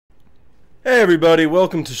Hey everybody,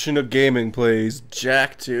 welcome to Chinook Gaming plays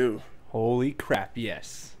Jak II. Holy crap,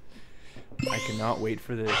 yes. I cannot wait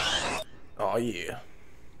for this. Oh yeah.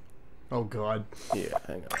 Oh god. Yeah,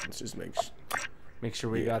 hang on, let's just Make sure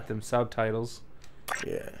we got them subtitles.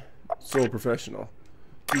 yeah. So professional.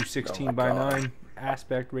 216 Oh, by God. 9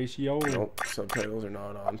 aspect ratio. Nope, subtitles are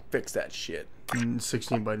not on. Fix that shit.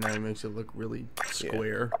 16 by 9 makes it look really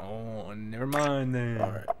square. Oh, never mind then.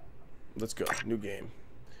 Alright, let's go. New game.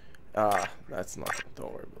 That's nothing.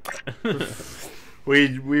 Don't worry about that.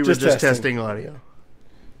 We were Just just testing. testing audio.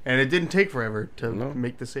 And it didn't take forever to No.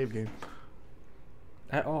 make the save game.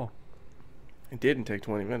 At all. It didn't take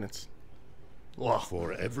 20 minutes.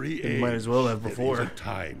 For every You age, might as well have there before. is a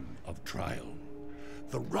time of trial.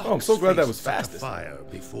 The rocks I'm so glad that was faced such a fastest. fire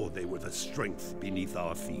before they were the strength beneath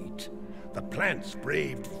our feet. The plants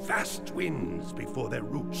braved vast winds before their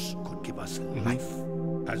roots could give us life.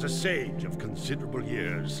 As a sage of considerable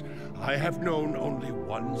years, I have known only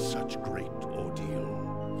one such great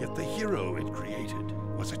ordeal. Yet the hero it created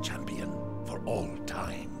was a champion for all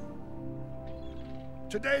time.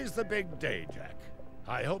 Today's the big day, Jak.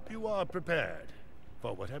 I hope you are prepared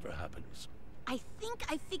for whatever happens. I think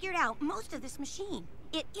I figured out most of this machine.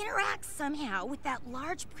 It interacts somehow with that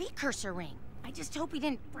large precursor ring. I just hope we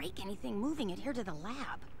didn't break anything moving it here to the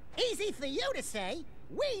lab. Easy for you to say.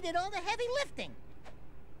 We did all the heavy lifting.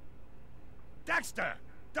 Daxter,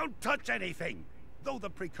 don't touch anything! Though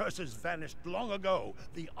the precursors vanished long ago,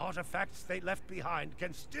 the artifacts they left behind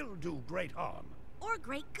can still do great harm. Or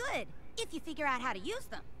great good, if you figure out how to use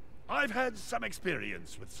them. I've had some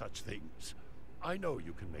experience with such things. I know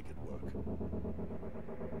you can make it work.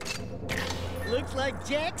 Looks like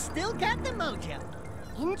Jak still got the mojo.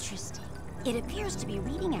 Interesting. It appears to be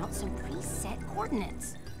reading out some preset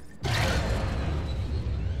coordinates.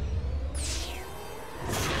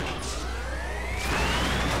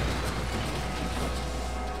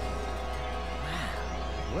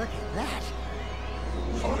 Look at that.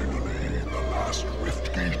 Finally, the last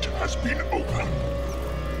rift gate has been opened.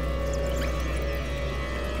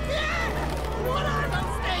 What are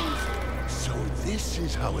those things? So this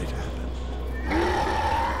is how it happened.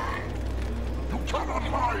 You cannot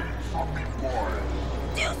hide from me, boy.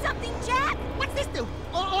 Do something, Jak! What's this do?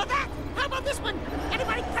 Or that? How about this one?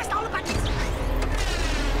 Anybody press all the buttons?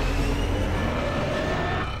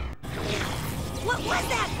 What was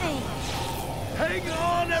that thing? Hang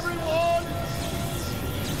on, everyone!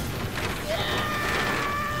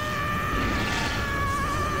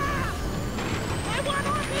 I want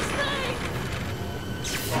on this thing!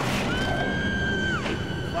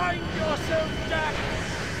 Find yourself, Jak!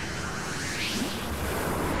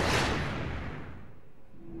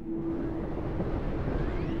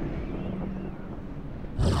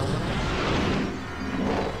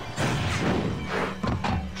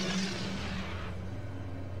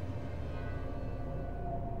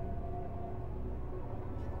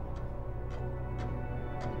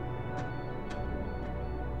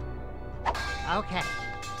 Okay.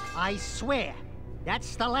 I swear,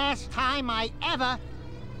 that's the last time I ever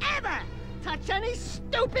touch any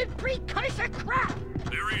stupid precursor crap!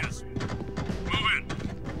 There he is. Move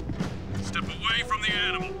in. Step away from the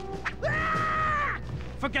animal. Ah!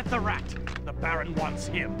 Forget the rat. The Baron wants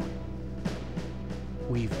him.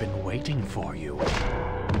 We've been waiting for you.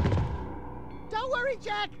 Don't worry,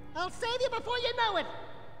 Jak. I'll save you before you know it.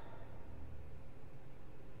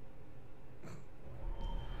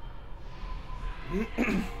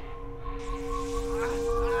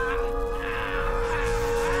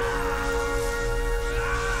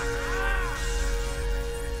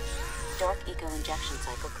 Dark eco injection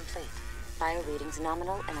cycle complete. Bio readings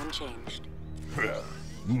nominal and unchanged.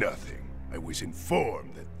 Nothing. I was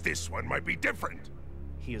informed that this one might be different.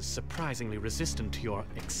 He is surprisingly resistant to your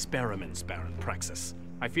experiments, Baron Praxis.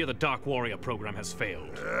 I fear the Dark Warrior program has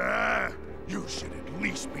failed. You should at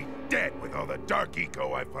least be dead with all the dark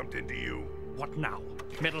eco I've pumped into you. What now?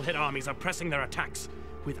 Metalhead armies are pressing their attacks.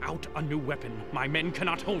 Without a new weapon, my men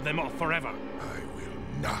cannot hold them off forever. I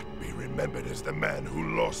will not be remembered as the man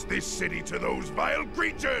who lost this city to those vile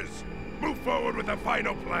creatures! Move forward with the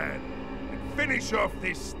final plan, and finish off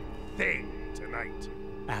this thing tonight.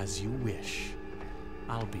 As you wish.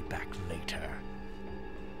 I'll be back later.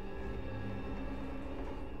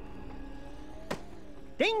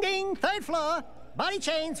 Ding ding, third floor. Body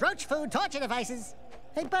chains, roach food, torture devices.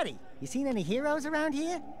 Hey, buddy, you seen any heroes around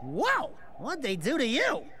here? Whoa! What'd they do to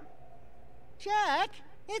you? Jak,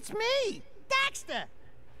 it's me, Daxter.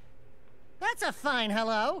 That's a fine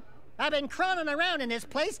hello. I've been crawling around in this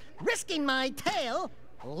place, risking my tail,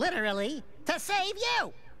 literally, to save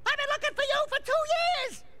you. I've been looking for you for 2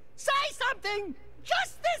 years. Say something,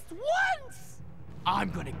 just this once. I'm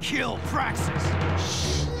gonna kill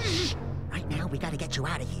Praxis. Right now, we gotta get you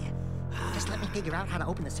out of here. Just let me figure out how to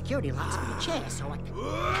open the security locks for your chair so I can...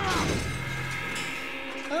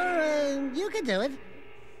 Or, you can do it.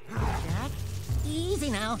 Jack, easy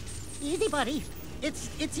now. Easy, buddy.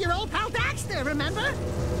 It's your old pal Daxter, remember?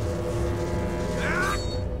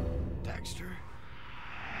 Daxter.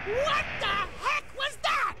 What the heck was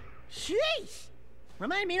that? Sheesh!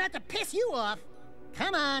 Remind me not to piss you off.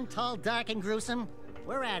 Come on, tall, dark, and gruesome.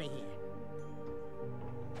 We're out of here.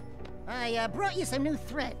 I brought you some new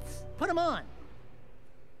threads. Put them on.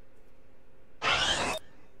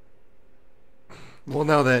 Well,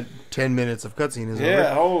 now that 10 minutes of cutscene is over.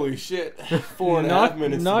 Yeah, holy shit. 4.5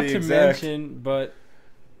 minutes Not to be to exact. mention, but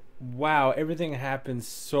wow, everything happens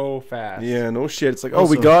so fast. Yeah, no shit. It's like, oh,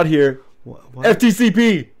 Also, we got here. What?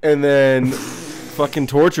 FTCP! And then fucking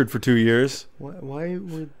tortured for 2 years. Why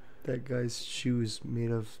were that guy's shoes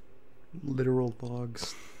made of literal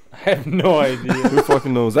logs? I have no idea. Who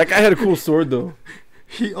fucking knows? That guy had a cool sword, though.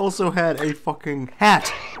 He also had a fucking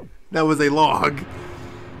hat that was a log.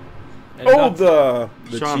 And Oh, not, the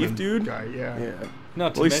Shaman chief dude? guy, yeah. Yeah.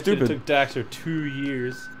 not to Well, he's mention stupid. it took Daxter 2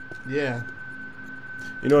 years. Yeah.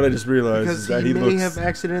 You know what I just realized? Because Is that he he may looks... have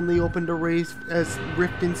accidentally opened a rift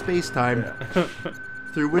in space-time Yeah.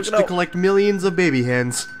 through which Look at to how- collect millions of baby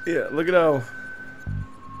hands. Yeah, look at how...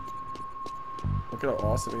 Look at how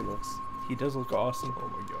awesome he looks. He does look awesome. Oh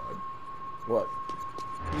my god. What?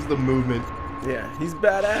 This is the movement. Yeah, he's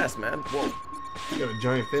badass, man. Whoa. He got a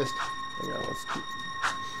giant fist. Hang on, let's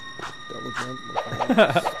double jump.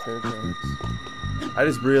 Spin attacks. I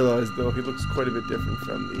just realized, though, he looks quite a bit different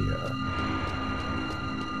from the,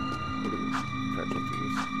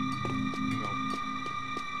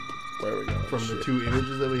 Where are we going? From the Shit. 2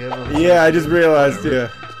 images that we have on the Yeah, I just realized, yeah.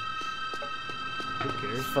 Who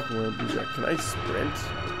cares? Fucking wearing blue jacket. Can I sprint?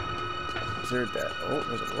 Is there that? Oh,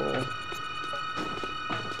 there's a roll.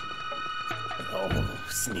 Oh,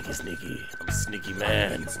 sneaky, sneaky. I'm a sneaky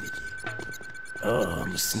man. Oh,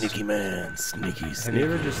 I'm a sneaky man. Sneaky, Have sneaky. you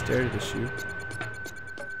ever just stared at a shoe?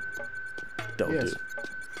 Don't Yes. do it.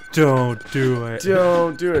 Don't do it.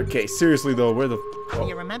 Don't do it. Okay, seriously though, where the... Do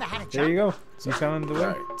you remember how to jump? There you go. You found the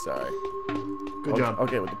way. Sorry. Good job.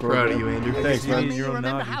 Okay, with the Proud program. of you, Andrew. Thanks, You man. need Do your you own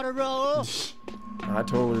remember Navi. how to roll? I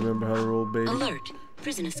totally remember how to roll, baby. Alert.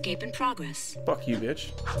 Prison escape in progress. Fuck you,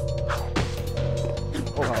 bitch.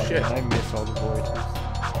 Oh, Oh, shit. man, I miss all the voices.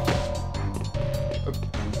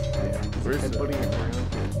 Where's the... Headbutting the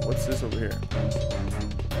ground. What's this over here?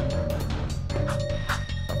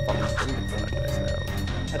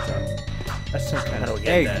 That's some kind How do of I get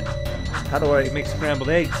egg. that? How do I... It makes scrambled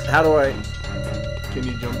eggs. How do I... Can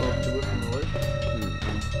you jump up to it from the ledge?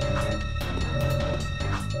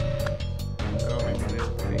 I don't think you'll be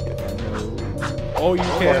able to make it. Oh, you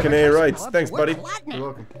Fucking can. A rights. Well, Thanks, we're buddy. glad now. You're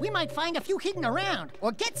welcome. We might find a few hidden around,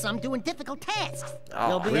 or get some doing difficult tasks. Oh,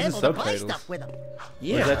 You'll be where's the able to buy subtitles? stuff with them. Or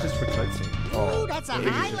is that just for cutscenes? Ooh, that's a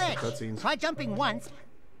high just ledge. cutscenes. Try jumping once,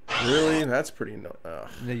 Really? That's pretty... No...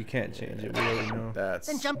 No, you can't change it. We already know. that's...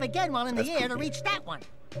 then jump again while in the That's air to creepy. reach that one.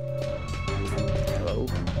 Hello?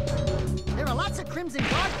 There are lots of Crimson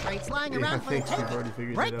Guard crates lying Yeah, I around for the think we've taking. already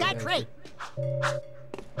figured Break it out, that actually. crate.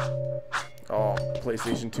 Oh,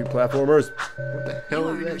 PlayStation 2 platformers. What the You hell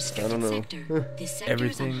are is in a that? restricted know. sector. This sector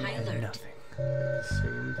Everything is on high and alert. nothing. At the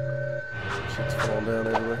same time. Shit's falling down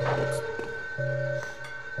everywhere. Whoops.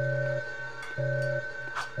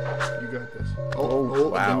 You got this. Oh,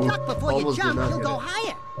 wow. Duck before you Almost did jump, not you'll get go it.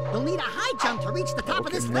 higher. You'll need a high jump to reach the top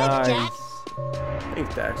of this ledge, Nice. Jack.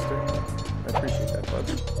 Thanks, Daxter. I appreciate that,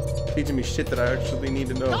 bud. Teaching me shit that I actually need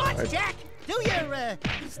to know. Dodge, Jack. Do your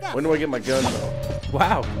stuff. When do I get my gun, though?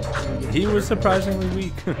 Wow. He was surprisingly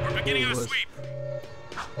weak. Beginning our sweep.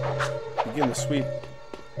 Begin the sweep.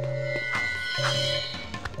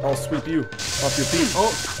 I'll sweep you off your feet.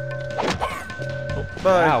 Oh!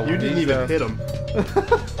 Bye. Wow. You didn't even hit him.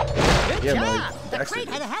 Good Yeah, job. my The Daxter crate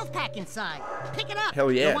did. had a health pack inside. Pick it up.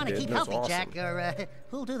 Hell yeah, You'll want to it keep did. That's healthy, awesome. Jack, or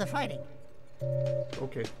who'll do the fighting?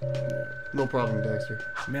 Okay. No problem, Dexter.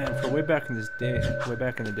 Man, for way back in this day, way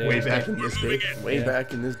back in the day. Way back in this day. Way Yeah.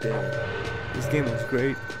 back in this day. This game was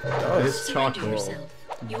great. This Surrender chocolate. yourself.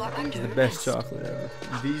 You are under The best arrest. chocolate ever.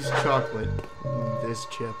 These chocolate. This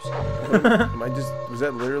chips. Am I just... Was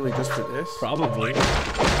that literally just for this? Probably.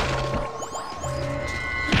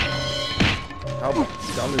 How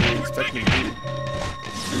dumb did they expect me to be?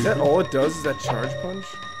 Is that all it does? Is that charge punch?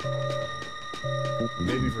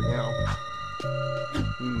 Maybe for now.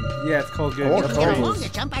 Yeah, it's called good. I want You to can get a combos. longer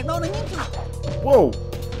jump by rolling into it. Whoa!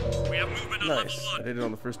 We have movement on level Nice. I 1. did it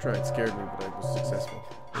on the first try. It scared me, but I was successful.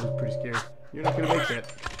 I was pretty scared. You're not gonna make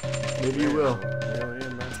that. Maybe you will. Hell yeah,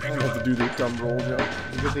 man. I'm gonna have to to do the dumb roll jump.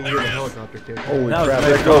 It's a good thing you're the helicopter kick. Holy That was crap, a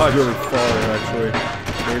nice that goes dodge. really far, actually.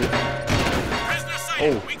 Made it.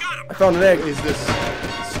 Oh, I found an egg. Is this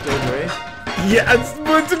still gray? Yeah, it's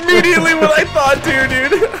immediately what I thought too,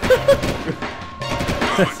 dude.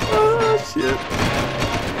 Oh, shit.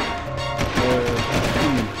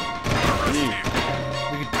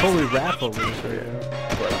 We could totally rap over this right now.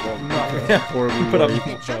 But I won't. Yeah, Horribly but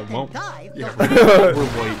white. I won't. Dive. Yeah, We're we're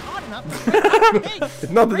white. hard enough.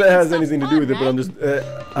 It's not that that has anything to do with it, but I'm just.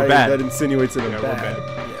 bad. That insinuates that I'm we're bad.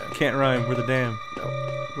 bad. Yeah. Can't rhyme. We're the damn.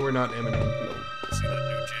 We're not Eminem. See that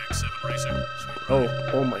new Jak II racer?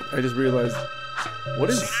 Oh my! I just realized. What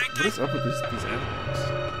is up with these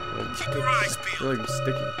animals? Keep your eyes They're like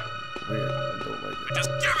sticky. Weird. I don't like it. Just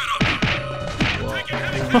give it up! Well,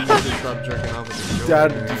 maybe you should stop jerking off with the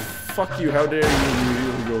Dad, fuck you! How dare you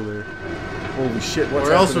immediately go there? Holy shit! What's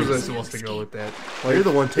Where else was happening? I supposed to go with that? Like, You're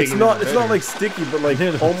the one taking. It's not. it It's not better. like sticky, but like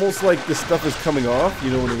almost like the stuff is coming off.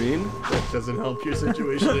 You know what I mean? That doesn't help your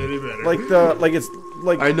situation any better. Like it's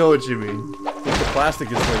like I know what you mean. like the plastic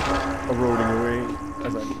is like eroding away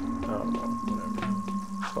as I don't know.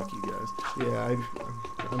 Whatever. Fuck you guys. Yeah,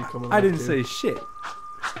 I'm coming. I off didn't too. say shit.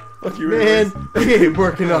 Fuck you, Man, anyways. we ain't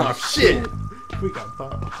working off shit. We got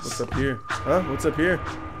bombs. What's up here? Huh? What's up here?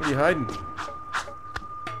 What are you hiding?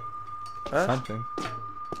 Huh? Something.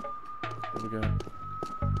 What we got?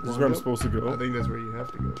 This is where I'm supposed to I go. think that's where you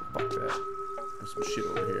have to go. Fuck that. There's some shit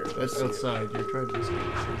over here. That's See it. outside. You're trying to escape.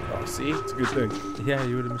 Oh, see? It's a good thing. Yeah,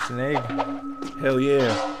 you would have missed an egg. Hell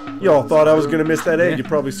yeah. Y'all thought I was gonna miss that egg. You're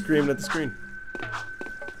probably screaming at the screen.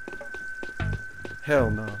 Hell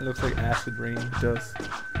no. It looks like acid rain. It does.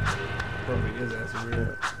 Probably is acid rain.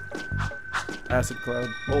 Acid cloud.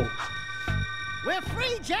 Oh, We're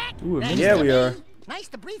free, Jak. Ooh, Thanks yeah, to we me. are. Nice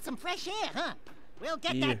to breathe some fresh air, huh? We'll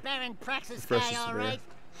get Yeah. that Baron Praxis Fresh guy, is all rare. right.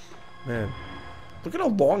 Man. Look at how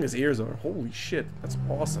long his ears are. Holy shit. That's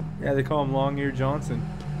awesome. Yeah, they call him Long Ear Johnson.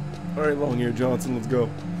 Alright, Long Ear Johnson, let's go.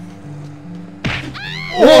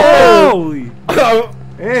 Holy!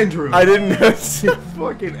 Andrew. I didn't You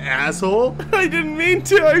fucking asshole. I didn't mean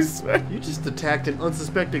to, I swear. You just attacked an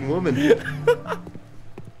unsuspecting woman.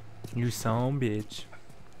 You son bitch.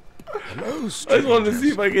 Hello, I just wanted to see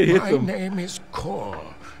if I could hit My them. name is Core.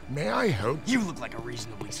 May I help? You look like a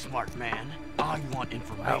reasonably smart man. I want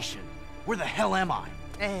information. Where the hell am I?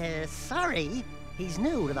 Sorry. He's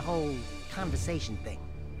new to the whole conversation thing.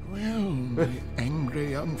 Well, my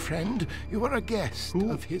angry young friend, you are a guest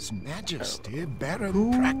of His Majesty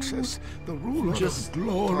Baron Praxis, the ruler Just of talks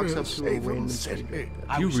up glorious to a Haven random City.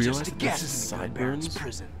 I you was realize just a that guest this is in the Baron's sideburns?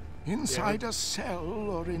 prison. Inside a cell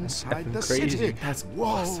or inside the crazy. city, That's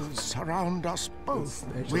walls awesome. surround us both.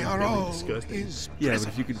 actually We are really all disgusting. His Yeah, but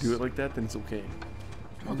if you could do it like that, then it's okay.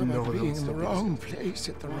 Talk No, about it being looks in the so wrong place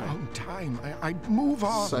at the wrong time. I'd move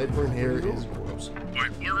on. Sideburn hair is gross. By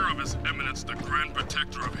order of His Eminence, the Grand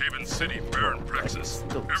Protector of Haven City, Baron Praxis,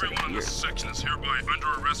 everyone in this section is hereby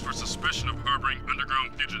under arrest for suspicion of harboring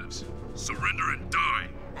underground fugitives. Surrender and die.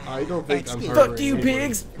 I don't think I'm Excuse- Fuck you, harboring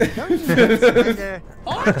pigs!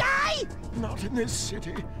 Or die? Not in this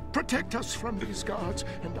city. Protect us from these guards,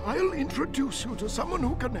 and I'll introduce you to someone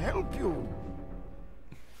who can help you.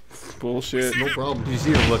 Bullshit. No problem. Did you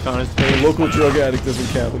see the look on his A face? local drug addict doesn't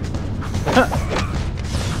count.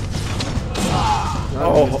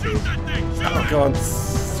 Oh god,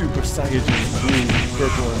 Super Saiyan, green,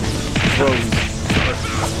 purple, and rose.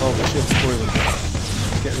 Oh shit, spoiler.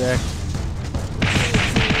 Get wrecked.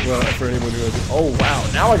 Well, for anyone who has. Oh wow,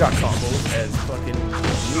 now I got combos as fucking.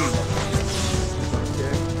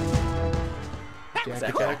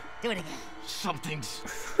 Jack. Do it again. Something's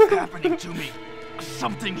happening to me.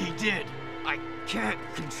 Something he did. I can't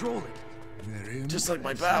control it. Very Just like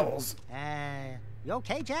my bowels. You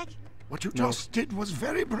okay, Jak? What you just did was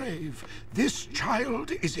very brave. This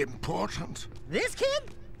child is important. This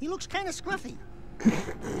kid? He looks kind of scruffy.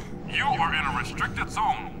 You are in a restricted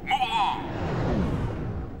zone. Move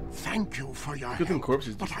along. Thank you for your Good thing help,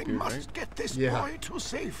 corpses but I disappeared, must right? get this Yeah. boy to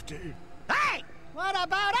safety. Hey! What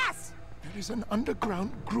about us? There is an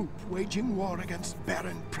underground group waging war against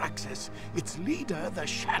Baron Praxis. Its leader, the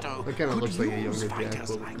Shadow, That kinda could looks like a use younger Jack, fighters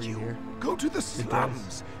but with like green you. hair. Go to the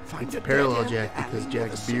slums. Find It's a parallel dead-end Jack because alley near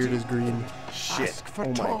Jack's the beard city. is green. Shit. Ask for Oh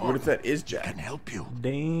my. Tor. What if that is Can Jack? help you.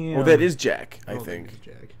 Damn. Oh, that is Jack, I don't think. it's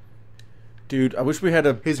Jack. Dude, I wish we had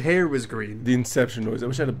His hair was green. the Inception noise. I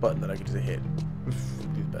wish I had a button that I could just hit. Do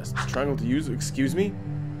the best. Triangle to use. Excuse me.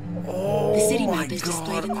 Oh The city my map is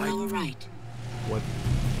displayed god! in the lower right. What?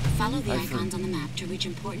 Follow the icons on the map to reach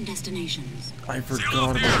important destinations. I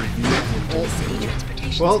forgot about it. The city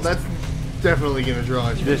transportation Well, system. that's definitely gonna draw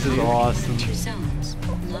attention. This is awesome. Two zones.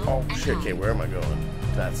 Low Oh and shit! high. Okay, where am I going?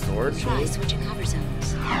 that sword. Try switching hover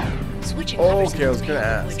zones. Switching Oh, hover okay, I was zones gonna may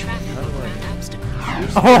ask. avoid traffic How do I- around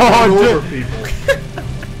obstacles. Oh, over people.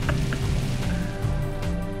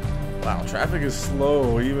 Wow, traffic is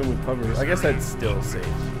slow even with hovering. I guess that's still safe.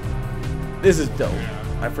 This is dope.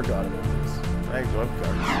 I forgot about this. I go up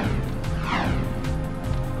cars.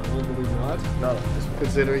 Probably not. Not on this one.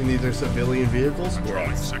 Considering these are civilian vehicles,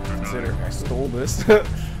 Yes. Consider I stole this.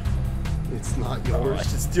 it's not Oh, I yours.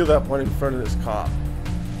 should steal that one in front of this cop.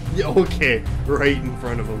 Yeah, okay, right in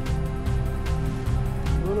front of him.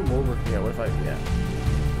 Run him over. Yeah, what if I? Yeah.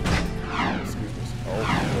 Excuse me. Oh.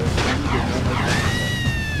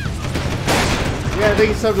 Yeah, I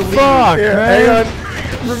think it's time to leave. Fuck, Here, man. hang on.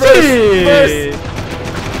 Reverse. Shit.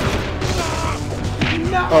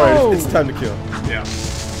 No. All right, it's time to kill. Yeah.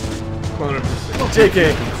 100%. JK.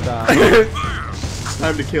 Stop.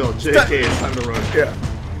 Time to kill. JK, it's time to run. Yeah.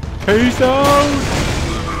 Peace out.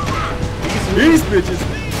 These bitches.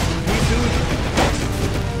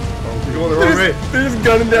 You're going the wrong way. They're just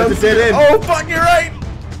gunning down. That's a dead end. Oh fuck, you're right.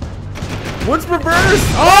 What's reverse?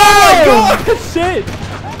 Oh my god! Shit!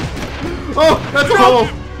 Oh, that's a hole.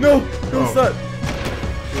 No, no, it's not.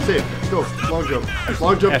 You're safe. Go. Long jump.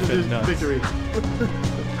 Long jump to Effing nuts. victory.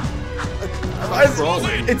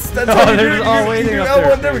 It's that's Oh, how you they're do it. just all You waiting do up that there.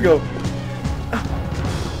 one. There we go.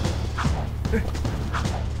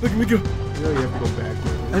 Look at me go. You know you have to go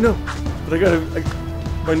back. I know, but I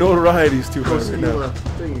gotta. My notoriety is too high Go right steal now. the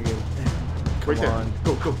thing again. Right there. on.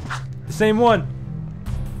 Go, go. The same one.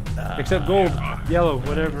 Except gold, yellow,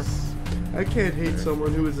 whatever. I can't hate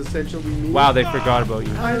someone who is essentially me. Wow, they forgot about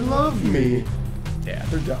you. I love me. Yeah,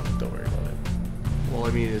 they're dumb. Don't worry about it. Well,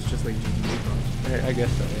 I mean, it's just like GTA. I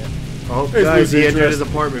guess so, yeah. Oh, It's guys, he losing entered his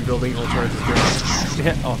interest. apartment building. All charges dropped.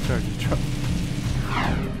 Yeah, oh, sorry, you truck.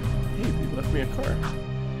 Hey, they left me a car.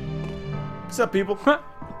 What's up, people?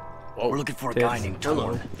 We're looking for a guy Tits. named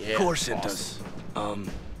Torn. Yeah, Core sent us.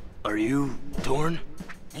 Are you Torn?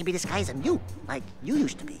 Maybe this guy's a mute, like you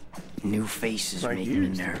used to be. New faces Like making me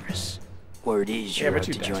you. nervous. Word is Yeah, you're but out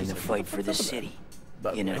you to dashed join the yourself. fight for the city.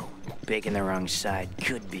 By the You way. know, picking the wrong side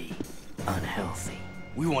could be unhealthy.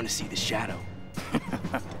 We want to see the shadow.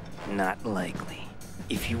 Not likely.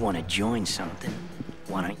 If you want to join something,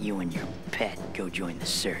 why don't you and your pet go join the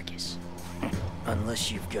circus? Unless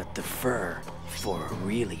you've got the fur for a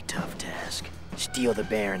really tough task. Steal the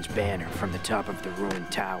Baron's banner from the top of the ruined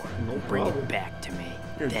tower and bring it back to me.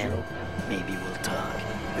 You're a Then joke. maybe we'll talk.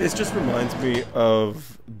 This just reminds me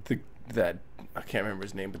of that I can't remember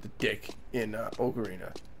his name, but the dick in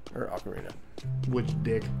Ocarina or Ocarina. Which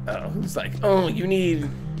dick? I don't know. Who's like, oh, you need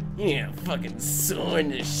a fucking sword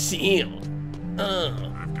and a shield.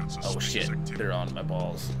 Oh shit, they're on my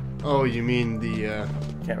balls. Oh, you mean the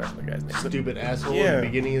Can't remember the guy's name. stupid asshole Yeah. at the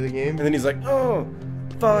beginning of the game? And then he's like, oh,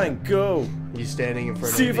 fine, go. He's standing in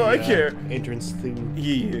front See of if the I care. entrance to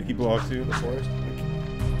He belongs to the forest.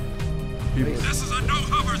 People. This is a no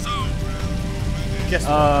hover zone. Guess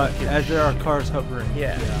what? As there are cars hovering.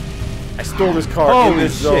 Yeah. I stole this car in Holy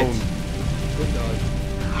this shit. zone. Good dog.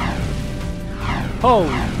 Holy.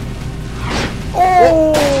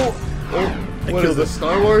 Oh! Oh, I what killed is the this,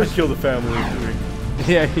 Star Wars? I killed the family of three.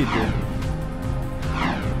 Yeah, he did.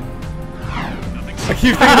 I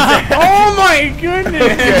keep thinking the same. Oh my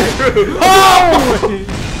goodness!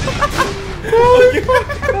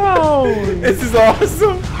 Oh! This is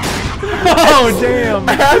awesome. Oh damn!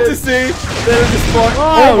 I have to say that it just fought.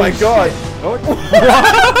 Oh my god.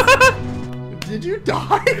 Did you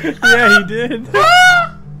die? Yeah, he did. Did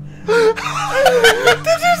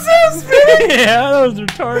you say spin? Yeah, that was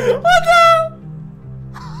retarded. What the?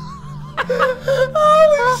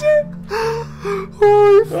 Holy shit.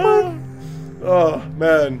 Holy fuck. Oh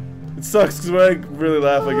man. It sucks because when I really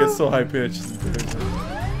laugh, I get so high pitched.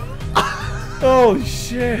 Holy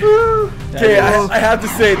shit. Okay, I have to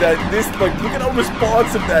say that this, like, look at how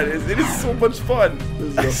responsive that is. It is so much fun.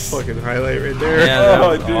 This is a fucking highlight right there. Yeah, that Oh,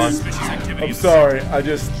 was dude. awesome. I'm sorry.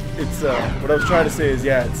 It's what I was trying to say is,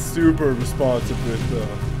 yeah, it's super responsive with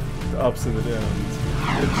the ups and the downs.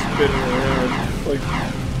 It's spinning around. Like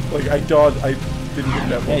I didn't get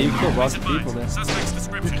that one. Yeah, you killed lots of people there. Suspect's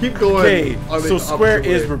description. Keep going. Okay, on the so square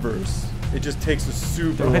opposite is way. reverse. It just takes a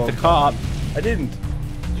super Don't long hit the cop. I didn't.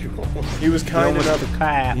 He was kind Don't enough. hit the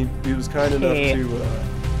cop. He was kind enough Yeah. to,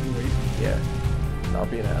 yeah, not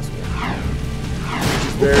be an asshole.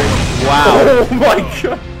 Very. Wow. Oh my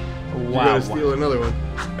god. You Wow. gotta steal another one.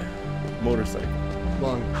 Motorcycle.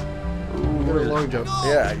 Long. Get a long jump.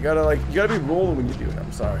 Yeah, you gotta be rolling when you do it.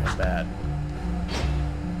 I'm sorry, I'm bad.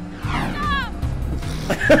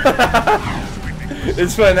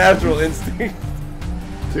 It's my natural instinct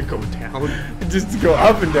To go down. just to go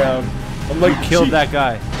up and down. I'm like Killed cheap. that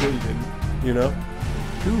guy. No, you didn't. You know?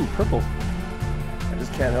 Ooh, purple. I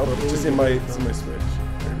just can't help it. It's just in my switch.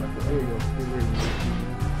 There you go.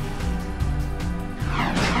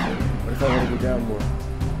 What if I want to go down more?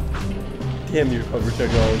 Damn you, hover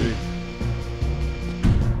technology.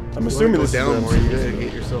 I'm assuming this down is more. You gotta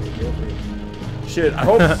get yourself together. Shit, I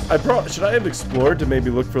hope should I have explored to maybe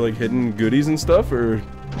look for like hidden goodies and stuff, or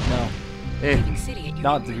No. Eh.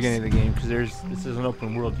 Not at the beginning of the game, because this is an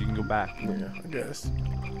open world. You can go back. yeah, I guess.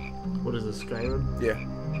 What is this, Skyrim? Yeah.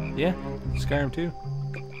 Yeah, Skyrim 2.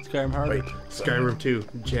 Skyrim Harder. Wait, Skyrim 2,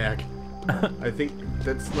 Jak. I think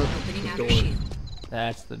that's not the door.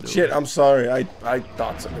 That's the door. Shit, I'm sorry. I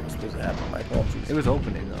thought something was supposed to happen. My apologies. It was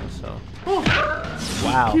opening though, so.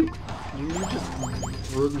 Wow. You just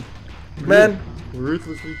Man.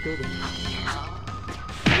 ruthlessly killed him.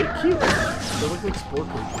 They're cute. They look like sport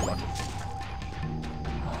creatures.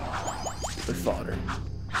 They're fodder.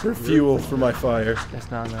 They're fuel for my fire. That's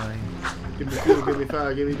not nice. Give me fuel, give me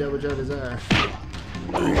fire, give me double shot his eye.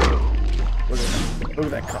 Look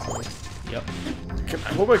at that collie. Yep.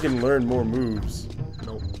 I hope I can learn more moves.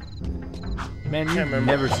 Nope. Man, you've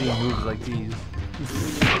never seen moves like these.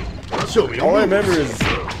 Show me. All I remember is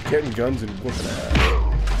getting guns and whooping ass.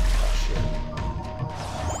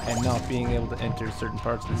 And not being able to enter certain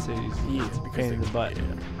parts of the cities. Yeah, It's a because pain in the butt. Yeah.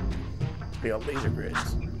 They got laser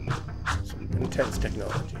grids. Some intense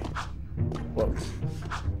technology. Whoa.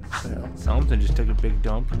 Yeah. Something just took a big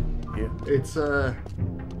dump. Yeah. It's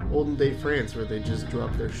olden day France where they just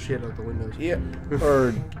drop their shit out the windows. Yeah.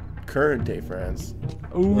 Or current day France.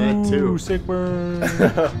 Ooh, That too. sick burn.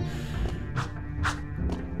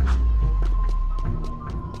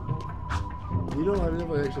 You know, I've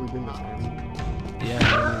never actually been this way.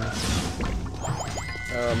 Yeah.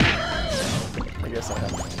 I guess I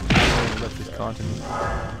have. Left this continent.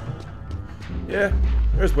 Yeah.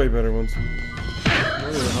 There's way better ones.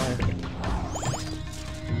 Neither am I.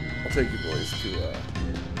 I'll take you boys to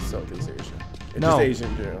Southeast Asia. It's No. just Asia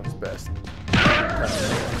in general. It's best. I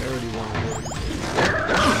already wanted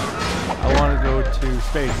I want to go to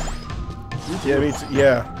space. Yeah, me too.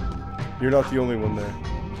 Yeah. You're not the only one there.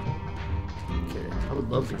 Okay. I would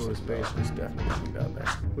love to go to space. There's definitely nothing down there.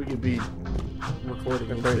 We could be recording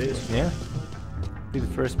in space. Yeah. Be the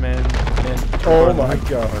first man. Oh my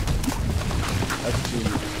god. That's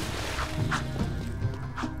genius.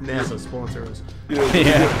 NASA sponsor us.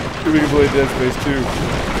 Yeah. We can play Dead Space too.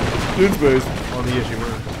 Dead Space. On the issue,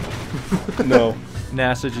 No.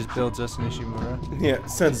 NASA just builds us an Ishimura. Yeah,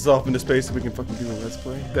 sends us off into space so we can fucking do a let's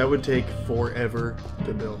play. That would take forever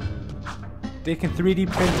to build. They can 3D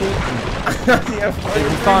print it. Yeah,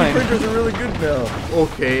 fine. printers are really good now.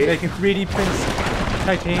 Okay. They can 3D print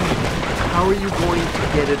titanium. How are you going to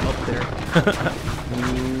get it up there?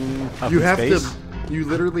 Up You in have space? to. You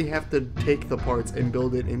literally have to take the parts and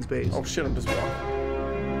build it in space. Oh shit, I'm just walking.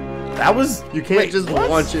 That was... You can't Wait, just what?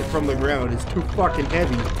 launch it from the ground. It's too fucking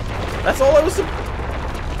heavy. That's all I was... I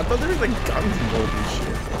thought there was like guns involved and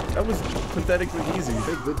shit. That was pathetically easy.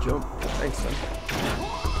 Big good jump. Thanks, man.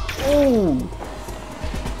 Oh!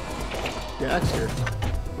 Yeah, Dexter.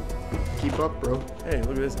 Keep up, bro. Hey,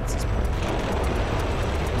 look at this. It's this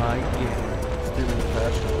My God. stupid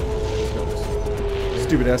fashion.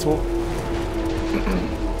 Stupid asshole.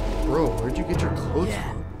 Bro, where'd you get your clothes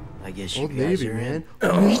Yeah. from? I guess you Old guys Navy, are man. in.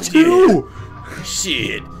 Oh, Me too!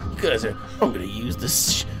 Shit, you guys are. I'm gonna use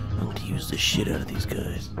this. I'm gonna use the shit out of these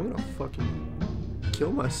guys. I'm gonna fucking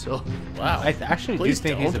kill myself. Wow. I actually Please do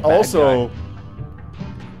think he's a don't. bad Also... guy.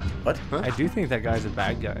 What? I do think that guy's a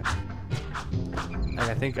bad guy.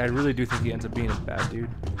 And I really do think he ends up being a bad dude.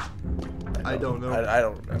 I don't know. I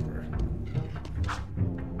don't remember.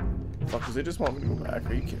 Fuck, does they just want me to go back?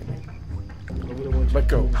 Are you kidding me? Let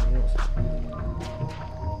go.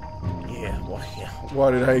 Yeah, well, yeah.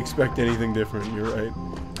 Why did I expect anything different? You're right.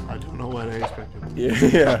 I don't know what I expected.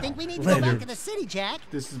 Yeah. I think we need to go back to the city, Jak.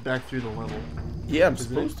 This is back through the level. Yeah, I'm Isn't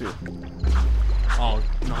supposed to. Oh,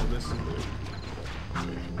 no, this is weird.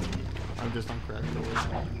 I'm just on crack.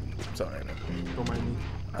 Sorry, man. Don't mind me.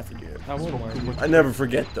 I forget. I won't mind you. I never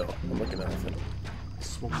forget, though. I'm looking at it.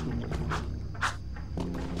 Smoke too much.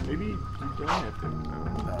 Maybe you don't have to.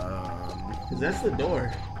 Cause that's the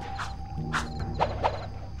door.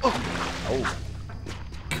 Oh.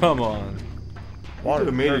 Come on. You could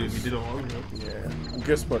have made it if you did a long jump. Yeah. Well,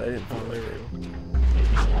 guess what? I didn't feel There like we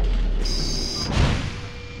it. go.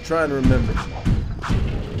 Trying to remember.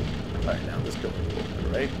 Alright, now this building will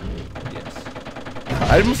open, right? Yes.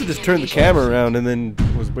 I must have just turned the camera around and then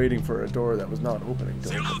was waiting for a door that was not opening.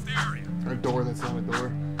 A door that's not a door.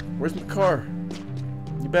 Where's my car? You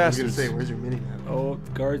I was bastards. gonna say, where's your mini map? Oh,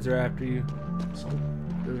 the guards are after you. So,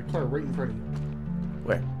 There's a car right in front of you.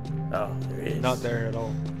 Where? Oh, there it is. Not there at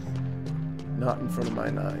all. Not in front of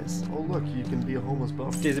mine eyes. Oh look, you can be a homeless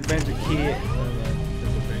bum. There's a bunch of kids.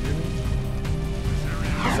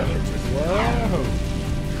 Whoa!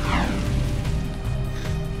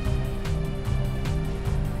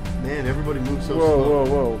 Man, everybody moves so slow. Whoa,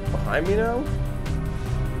 whoa, whoa. Behind me now?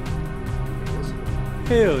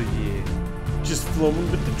 Hell yeah. Just flowing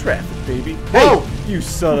with the traffic, baby. Whoa! Hey, you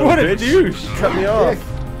son of What a a bitch. douche. You cut me off.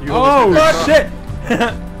 Oh, shit!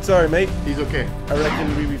 Sorry, mate. He's okay. I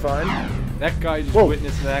reckon we'd be fine. That guy just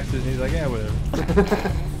witnessed an accident and he's like, yeah, whatever.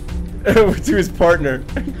 To his partner.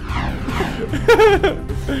 I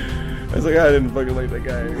was like, I didn't fucking like that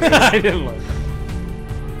guy. I didn't like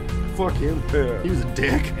him. Fuck him. Yeah. He was a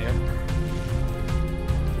dick. Yeah.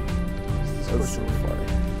 That's so funny.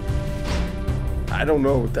 I don't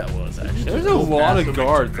know what that was, actually. There's a lot of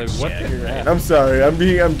guards. Like, what the heck? I'm sorry. I'm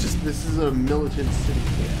just. This is a militant city.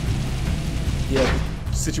 Yeah,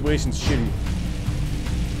 the situation's shitty.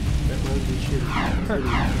 That was a shitty city.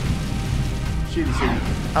 Shitty city.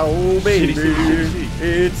 Oh, baby. Shitty.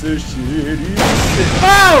 It's a shitty.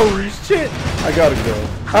 Oh, shit! I gotta go.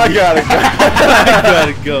 I gotta go. I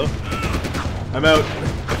gotta go. I'm out.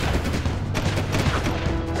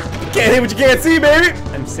 Can't hit what you can't see, baby.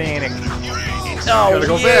 I'm saying it. Oh, Gotta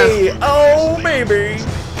go yay. Oh, baby.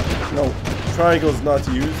 No, triangle's not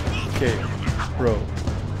to use. Okay, bro.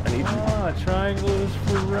 I need you. Ah, triangle is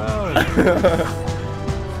for road.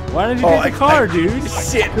 Why did you get the car, dude?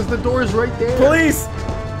 Shit. Because the door is right there. Police.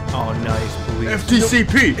 Oh, nice, police.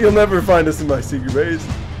 FTCP. You'll never find us in my secret base.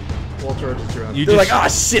 All charges dropped. They're like, ah,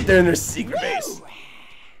 shit, they're in their secret base.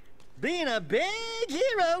 Being a big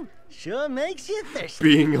hero sure makes you thirsty.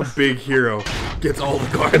 Being a big hero gets all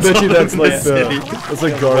the guards. I bet you that's like city. that's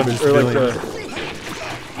like garbage or like the.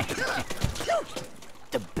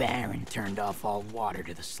 The Baron turned off all water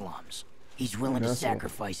to the slums. He's willing to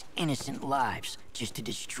sacrifice innocent lives just to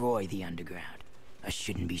destroy the underground. I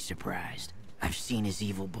shouldn't be surprised. I've seen his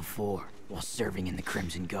evil before while serving in the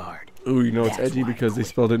Crimson Guard. Ooh, you know it's edgy because they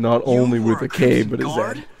spelled it not only with a K but a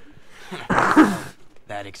Z.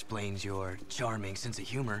 That explains your charming sense of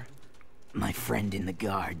humor. My friend in the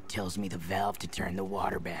Guard tells me the valve to turn the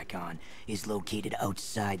water back on is located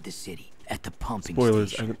outside the city at the pumping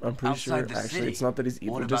Spoilers. station. I'm pretty sure actually it's not that he's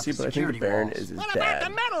evil just but I think the Baron is his What dad.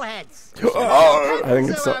 about the metalheads? I think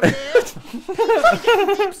it's so.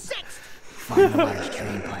 Find the large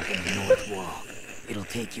train pipe in the north wall. It'll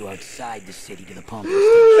take you outside the city to the pumping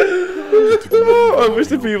station. Get to the main I wish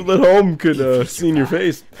the people at home could see your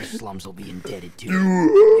face. The slums will be indebted to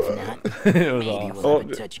you. If not, It was maybe awesome. we'll have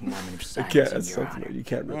a touching moment of silence in That's your something honor. you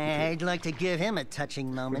can't replicate. I'd like to give him a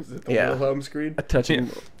touching moment. Yeah. Home screen. A touching.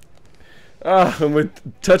 And with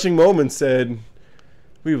touching moments said,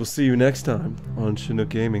 we will see you next time on Chinook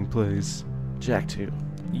Gaming plays Jak II.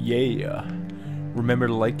 Yeah. Remember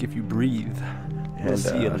to like if you breathe. We'll And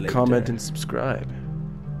see you later. comment and subscribe.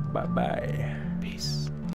 Bye-bye. Peace.